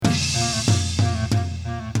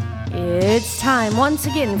It's time once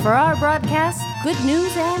again for our broadcast, Good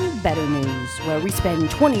News and Better News, where we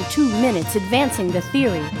spend 22 minutes advancing the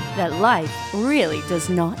theory that life really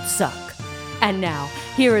does not suck. And now,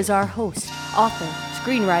 here is our host, author,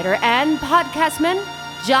 screenwriter, and podcastman,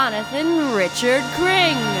 Jonathan Richard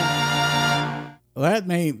Kring. Let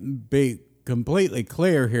me be completely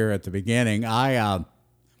clear here at the beginning. I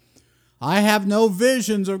have no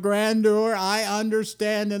visions of grandeur. I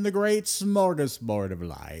understand in the great smorgasbord of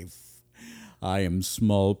life. I am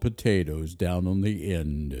small potatoes down on the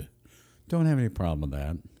end. Don't have any problem with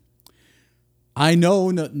that. I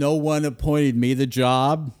know no one appointed me the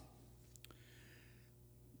job.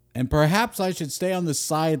 And perhaps I should stay on the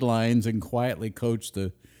sidelines and quietly coach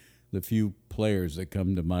the few players that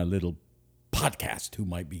come to my little podcast who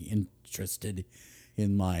might be interested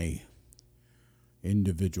in my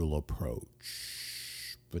individual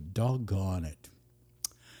approach. But doggone it.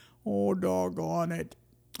 Oh, doggone it.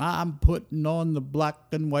 I'm putting on the black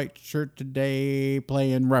and white shirt today,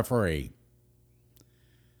 playing referee.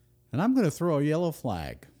 And I'm going to throw a yellow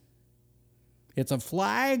flag. It's a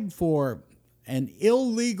flag for an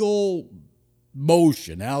illegal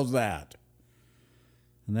motion. How's that?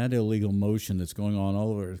 And that illegal motion that's going on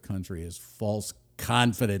all over the country is false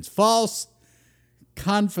confidence. False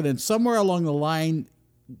confidence. Somewhere along the line,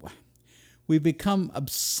 we've become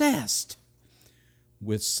obsessed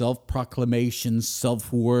with self-proclamation,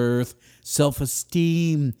 self-worth,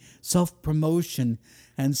 self-esteem, self-promotion,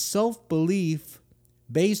 and self-belief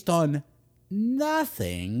based on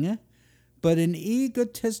nothing but an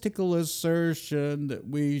egotistical assertion that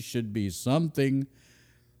we should be something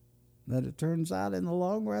that it turns out in the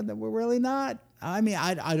long run that we're really not. I mean,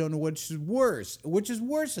 I don't know which is worse. Which is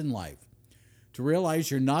worse in life? To realize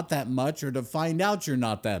you're not that much or to find out you're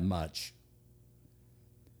not that much?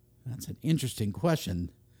 That's an interesting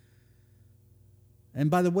question.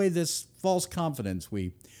 And by the way, this false confidence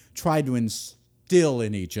we try to instill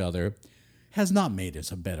in each other has not made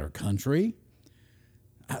us a better country.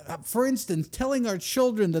 For instance, telling our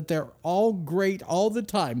children that they're all great all the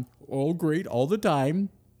time,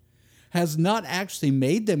 has not actually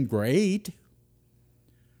made them great.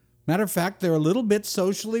 Matter of fact, they're a little bit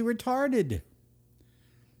socially retarded.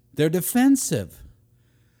 They're defensive.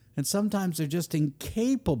 And sometimes they're just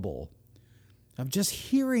incapable of just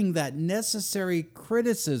hearing that necessary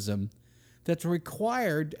criticism that's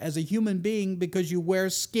required as a human being because you wear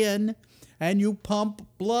skin and you pump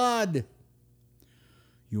blood.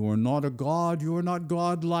 You are not a god. You are not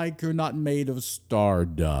godlike. You're not made of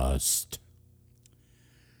stardust.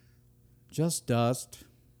 Just dust.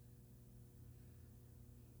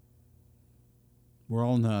 We're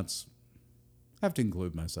all nuts. I have to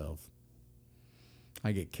include myself.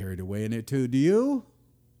 I get carried away in it too. Do you?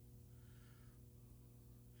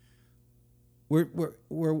 We're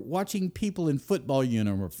watching people in football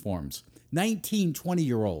uniforms, 19,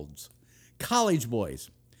 20-year-olds, college boys,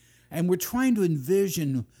 and we're trying to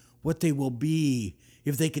envision what they will be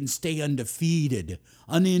if they can stay undefeated,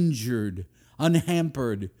 uninjured,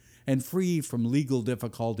 unhampered, and free from legal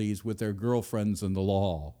difficulties with their girlfriends and the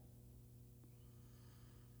law.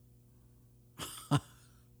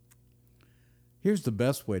 Here's the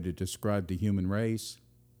best way to describe the human race.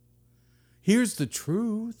 Here's the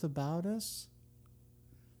truth about us.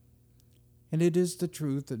 And it is the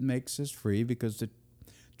truth that makes us free because the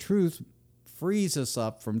truth frees us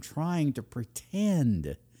up from trying to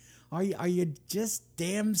pretend. Are you just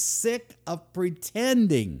damn sick of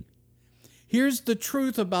pretending? Here's the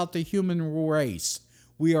truth about the human race.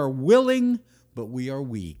 We are willing, but we are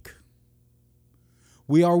weak.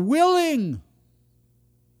 We are willing,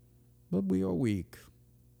 but we are weak.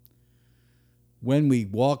 When we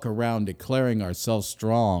walk around declaring ourselves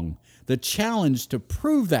strong, the challenge to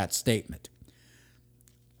prove that statement,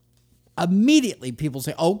 immediately people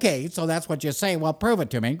say, okay, so that's what you say, well, prove it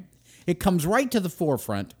to me. It comes right to the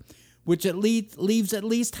forefront, which leaves at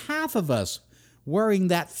least half of us wearing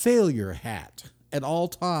that failure hat at all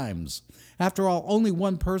times. After all, only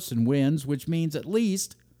one person wins, which means at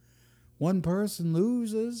least one person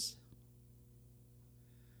loses.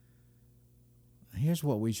 Here's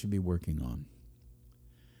what we should be working on.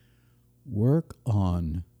 Work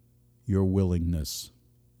on your willingness.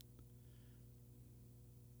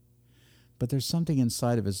 But there's something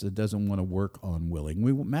inside of us that doesn't want to work on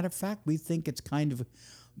willing. Matter of fact, we think it's kind of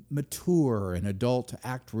mature and adult to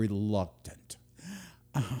act reluctant.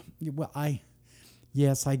 I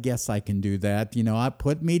guess I can do that.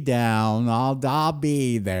 Put me down. I'll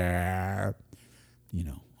be there.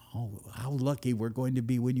 Oh, how lucky we're going to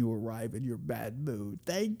be when you arrive in your bad mood.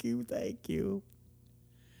 Thank you.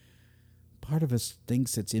 Part of us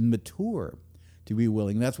thinks it's immature to be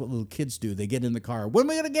willing. That's what little kids do. They get in the car. When are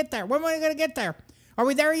we going to get there? When are we going to get there? Are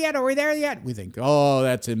we there yet? Are we there yet? We think, oh,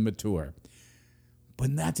 that's immature.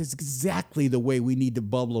 But that is exactly the way we need to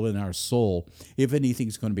bubble in our soul if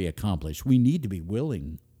anything's going to be accomplished. We need to be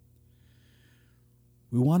willing.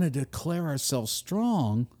 We want to declare ourselves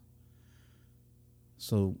strong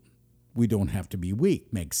so we don't have to be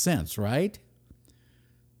weak. Makes sense, right?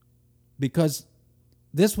 Because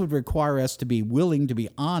this would require us to be willing to be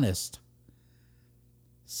honest,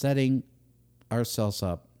 setting ourselves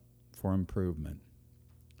up for improvement.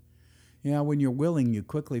 Yeah, when you're willing, you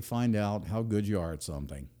quickly find out how good you are at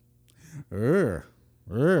something. I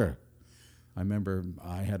remember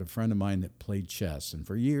I had a friend of mine that played chess, and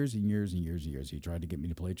for years and years and years and years, he tried to get me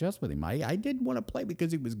to play chess with him. I didn't want to play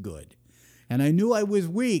because he was good, and I knew I was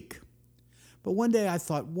weak. But one day I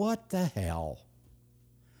thought, what the hell?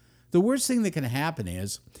 The worst thing that can happen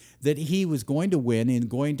is that he was going to win and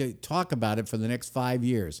going to talk about it for the next 5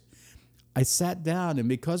 years. I sat down, and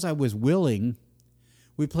because I was willing,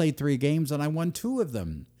 we played 3 games, and I won 2 of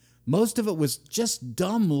them. Most of it was just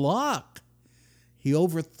dumb luck. He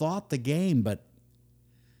overthought the game, but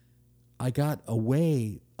I got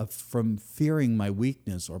away from fearing my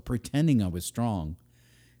weakness or pretending I was strong,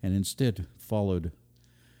 and instead followed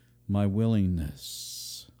my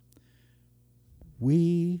willingness.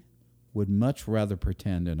 We would much rather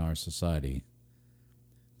pretend in our society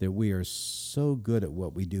that we are so good at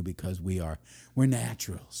what we do because we're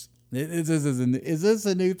naturals. Is this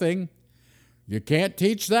a new thing? You can't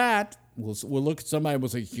teach that. We'll look at somebody and we'll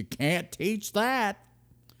say, you can't teach that.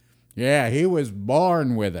 Yeah, he was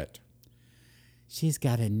born with it. She's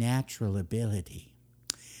got a natural ability.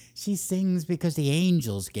 She sings because the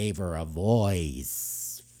angels gave her a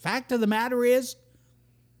voice. Fact of the matter is,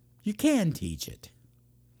 you can teach it.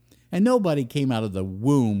 And nobody came out of the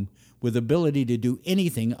womb with ability to do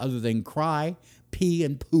anything other than cry, pee,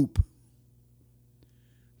 and poop.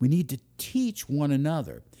 We need to teach one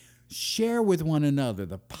another, share with one another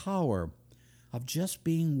the power of just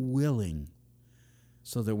being willing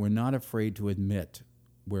so that we're not afraid to admit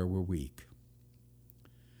where we're weak.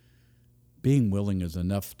 Being willing is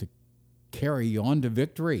enough to carry you on to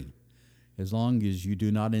victory as long as you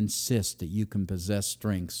do not insist that you can possess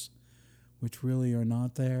strengths which really are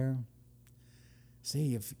not there.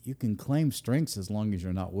 See, if you can claim strengths as long as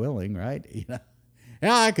you're not willing, right? Yeah,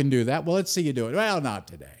 I can do that. Well, let's see you do it. Well, not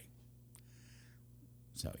today.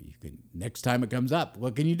 So you can, next time it comes up,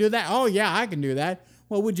 well, can you do that? Oh, yeah, I can do that.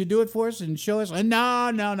 Well, would you do it for us and show us? No,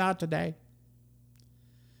 not today.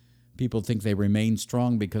 People think they remain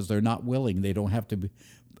strong because they're not willing. They don't have to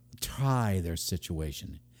try their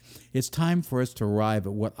situation. It's time for us to arrive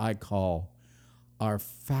at what I call our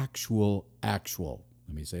factual actual.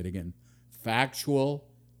 Let me say it again. Factual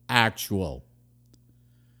actual.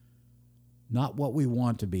 Not what we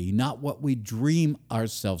want to be, not what we dream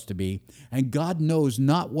ourselves to be, and God knows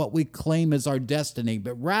not what we claim as our destiny,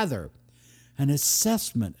 but rather an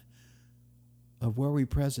assessment of where we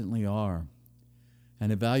presently are,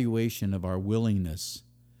 an evaluation of our willingness,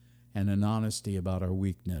 and an honesty about our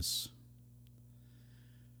weakness.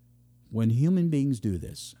 When human beings do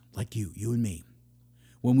this, like you and me,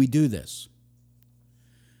 when we do this,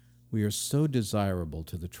 we are so desirable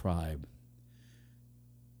to the tribe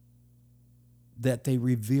that they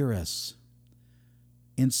revere us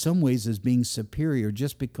in some ways as being superior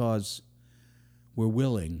just because we're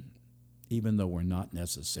willing, even though we're not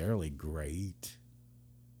necessarily great.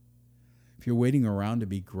 If you're waiting around to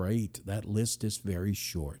be great, that list is very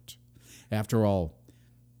short. After all,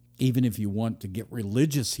 even if you want to get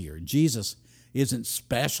religious here, Jesus isn't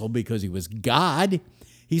special because he was God.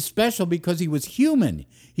 He's special because he was human.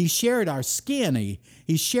 He shared our skin.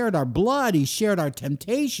 He shared our blood. He shared our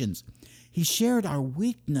temptations. He shared our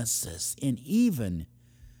weaknesses and even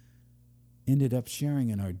ended up sharing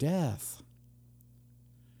in our death.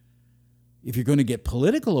 If you're going to get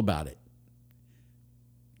political about it,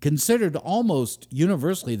 considered almost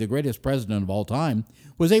universally the greatest president of all time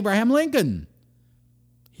was Abraham Lincoln.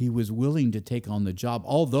 He was willing to take on the job,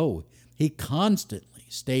 although he constantly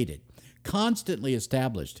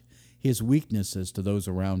established his weaknesses to those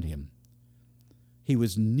around him. He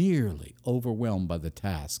was nearly overwhelmed by the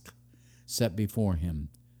task set before him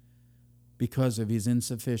because of his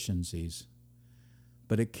insufficiencies,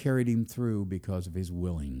 but it carried him through because of his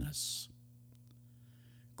willingness.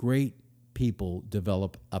 Great people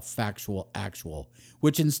develop a factual actual,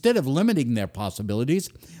 which instead of limiting their possibilities,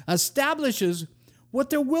 establishes what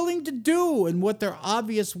they're willing to do and what their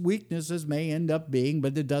obvious weaknesses may end up being,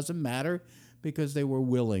 but it doesn't matter because they were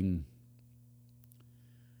willing.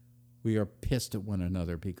 We are pissed at one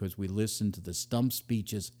another because we listen to the stump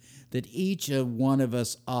speeches that each one of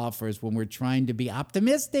us offers when we're trying to be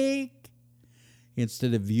optimistic,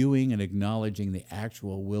 instead of viewing and acknowledging the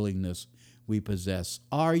actual willingness we possess.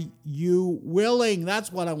 Are you willing?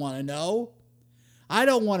 That's what I want to know. I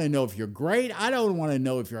don't want to know if you're great. I don't want to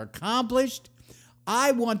know if you're accomplished.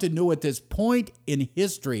 I want to know at this point in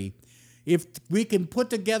history, if we can put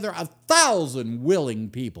together 1,000 willing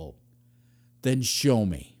people, then show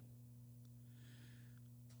me.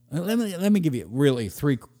 Let me give you really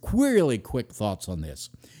 3 really quick thoughts on this.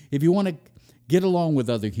 If you want to get along with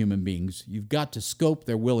other human beings, you've got to scope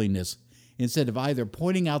their willingness instead of either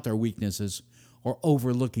pointing out their weaknesses or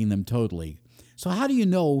overlooking them totally. So how do you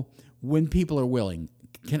know when people are willing?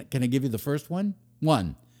 Can I give you the first one?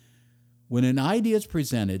 1, when an idea is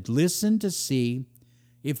presented, listen to see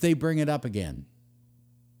if they bring it up again.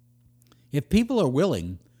 If people are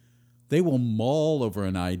willing, they will mull over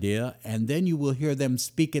an idea, and then you will hear them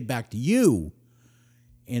speak it back to you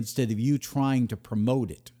instead of you trying to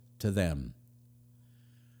promote it to them.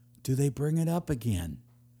 Do they bring it up again?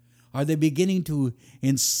 Are they beginning to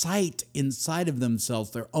incite inside of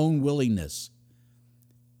themselves their own willingness?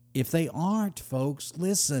 If they aren't, folks,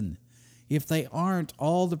 listen. If they aren't,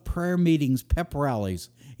 all the prayer meetings, pep rallies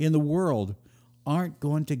in the world aren't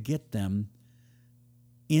going to get them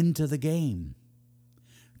into the game.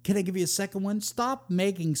 Can I give you a second one? Stop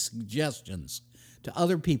making suggestions to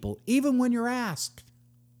other people, even when you're asked.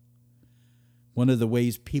 One of the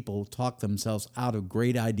ways people talk themselves out of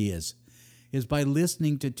great ideas is by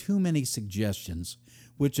listening to too many suggestions,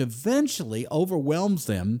 which eventually overwhelms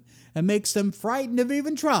them and makes them frightened of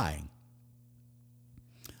even trying.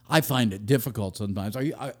 I find it difficult sometimes.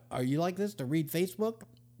 Are you like this, to read Facebook?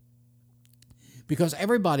 Because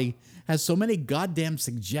everybody has so many goddamn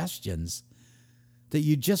suggestions that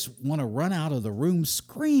you just want to run out of the room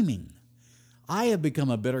screaming. I have become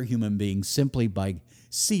a better human being simply by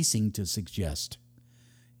ceasing to suggest,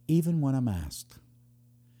 even when I'm asked.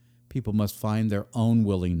 People must find their own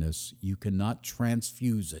willingness. You cannot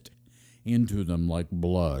transfuse it into them like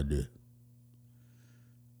blood.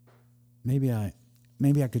 Maybe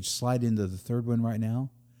I could slide into the third one right now.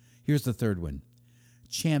 Here's the third one.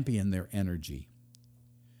 Champion their energy.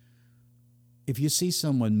 If you see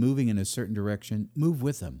someone moving in a certain direction, move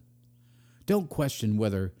with them. Don't question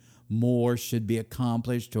whether more should be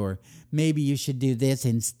accomplished or maybe you should do this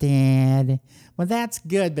instead. Well, that's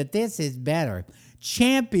good, but this is better.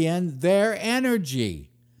 Champion their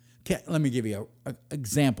energy. Let me give you an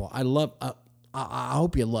example. I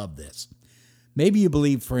hope you love this. Maybe you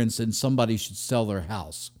believe, for instance, somebody should sell their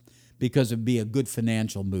house because it'd be a good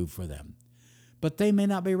financial move for them. But they may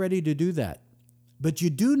not be ready to do that. But you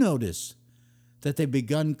do notice that they've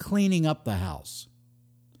begun cleaning up the house.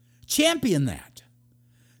 Champion that.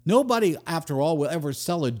 Nobody, after all, will ever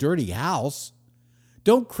sell a dirty house.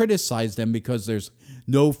 Don't criticize them because there's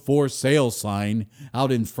no for sale sign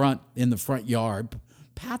out in the front yard.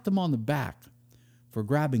 Pat them on the back for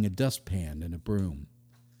grabbing a dustpan and a broom.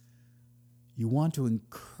 You want to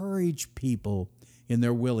encourage people in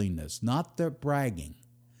their willingness, not their bragging,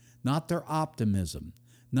 not their optimism,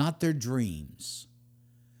 not their dreams,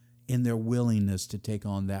 in their willingness to take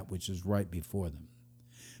on that which is right before them.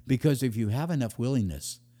 Because if you have enough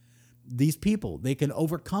willingness, these people, they can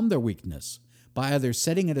overcome their weakness by either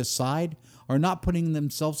setting it aside or not putting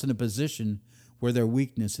themselves in a position where their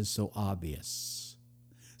weakness is so obvious.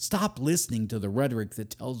 Stop listening to the rhetoric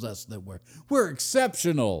that tells us that we're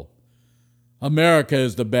exceptional. America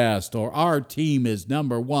is the best, or our team is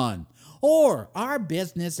number one, or our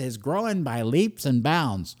business is growing by leaps and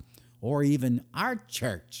bounds, or even our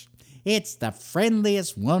church. It's the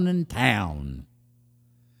friendliest one in town.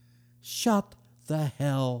 Shut the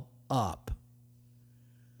hell up.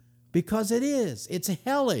 Because it is. It's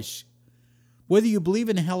hellish. Whether you believe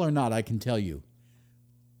in hell or not, I can tell you.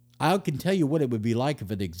 I can tell you what it would be like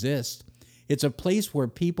if it exists. It's a place where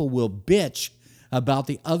people will bitch about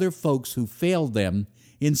the other folks who failed them,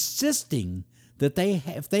 insisting that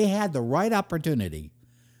if they had the right opportunity,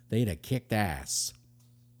 they'd have kicked ass.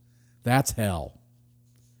 That's hell.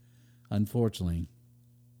 Unfortunately,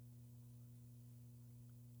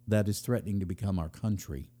 that is threatening to become our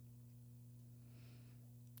country.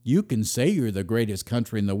 You can say you're the greatest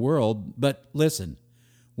country in the world, but listen,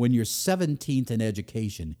 when you're 17th in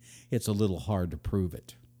education, it's a little hard to prove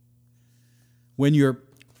it. When you're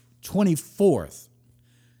 24th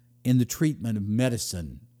in the treatment of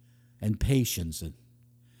medicine and patients,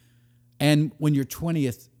 and when you're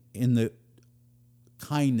 20th in the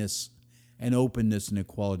kindness and openness and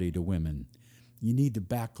equality to women, you need to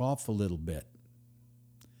back off a little bit.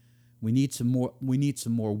 We need some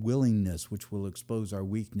more willingness, which will expose our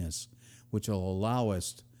weakness, which will allow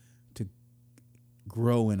us to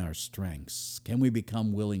grow in our strengths. Can we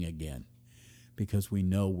become willing again? Because we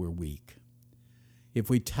know we're weak. If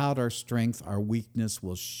we tout our strength, our weakness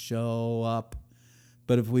will show up.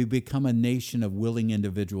 But if we become a nation of willing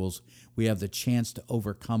individuals, we have the chance to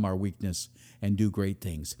overcome our weakness and do great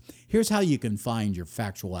things. Here's how you can find your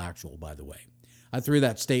factual actual, by the way. I threw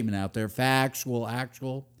that statement out there, factual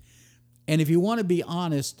actual. And if you want to be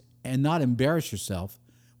honest and not embarrass yourself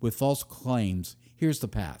with false claims, here's the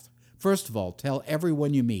path. First of all, tell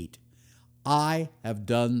everyone you meet, I have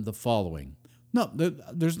done the following. No,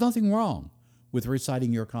 there's nothing wrong with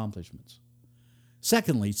reciting your accomplishments.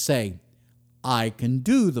 Secondly, say, I can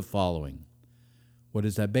do the following. What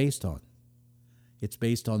is that based on? It's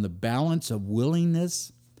based on the balance of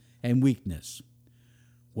willingness and weakness.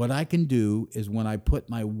 What I can do is when I put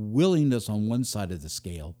my willingness on one side of the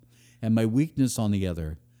scale and my weakness on the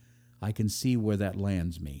other, I can see where that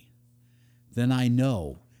lands me. Then I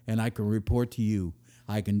know, and I can report to you,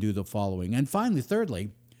 I can do the following. And finally,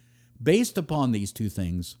 thirdly, based upon these two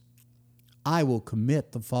things, I will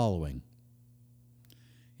commit the following.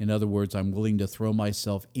 In other words, I'm willing to throw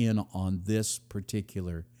myself in on this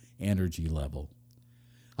particular energy level.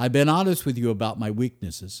 I've been honest with you about my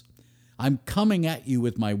weaknesses. I'm coming at you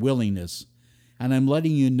with my willingness, and I'm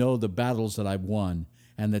letting you know the battles that I've won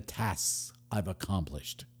and the tasks I've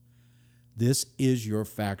accomplished. This is your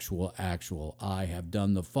factual actual. I have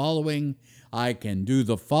done the following. I can do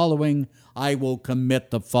the following. I will commit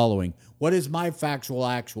the following. What is my factual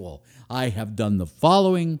actual? I have done the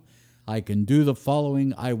following. I can do the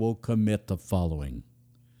following. I will commit the following.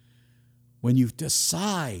 When you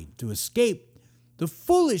decide to escape the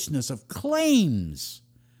foolishness of claims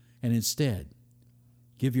and instead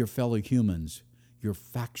give your fellow humans your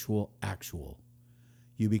factual actual,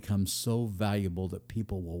 you become so valuable that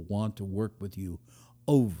people will want to work with you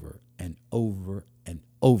over and over and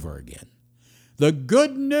over again. The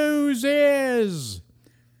good news is,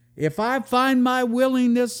 if I find my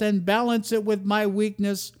willingness and balance it with my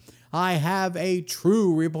weakness, I have a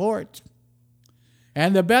true report.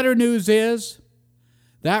 And the better news is,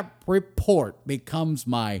 that report becomes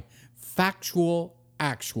my factual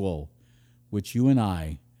actual, which you and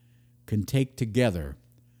I can take together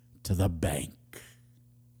to the bank.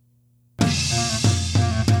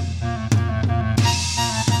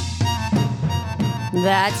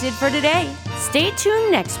 That's it for today. Stay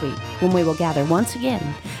tuned next week when we will gather once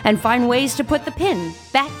again and find ways to put the pin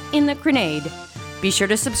back in the grenade. Be sure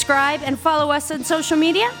to subscribe and follow us on social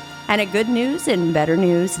media and at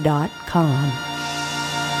goodnewsandbetternews.com.